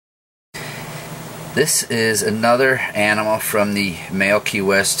This is another animal from the male Key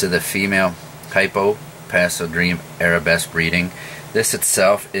West to the female Hypo, Pastel Dream Arabesque breeding. This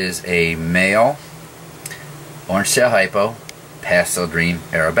itself is a male orange tail Hypo, Pastel Dream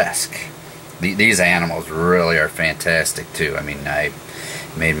Arabesque. These animals really are fantastic too. I mean, I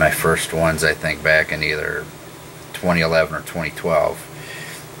made my first ones I think back in either 2011 or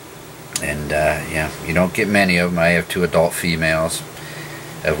 2012. And yeah, you don't get many of them. I have 2 adult females,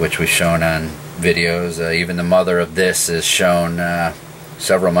 of which we've shown on videos. Even the mother of this is shown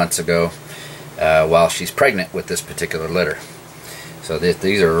several months ago while she's pregnant with this particular litter. So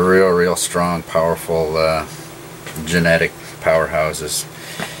these are real strong, powerful genetic powerhouses.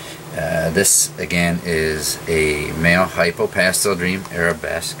 This again is a male Hypo Pastel Dream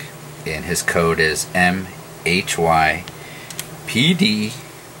Arabesque, and his code is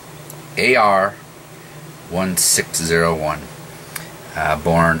MHYPDAR1601.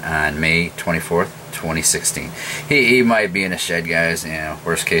 Born on May 24th, 2016. He might be in a shed, guys. You know,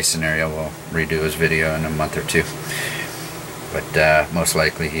 worst case scenario, we'll redo his video in a month or 2. But most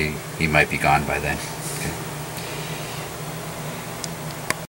likely he might be gone by then.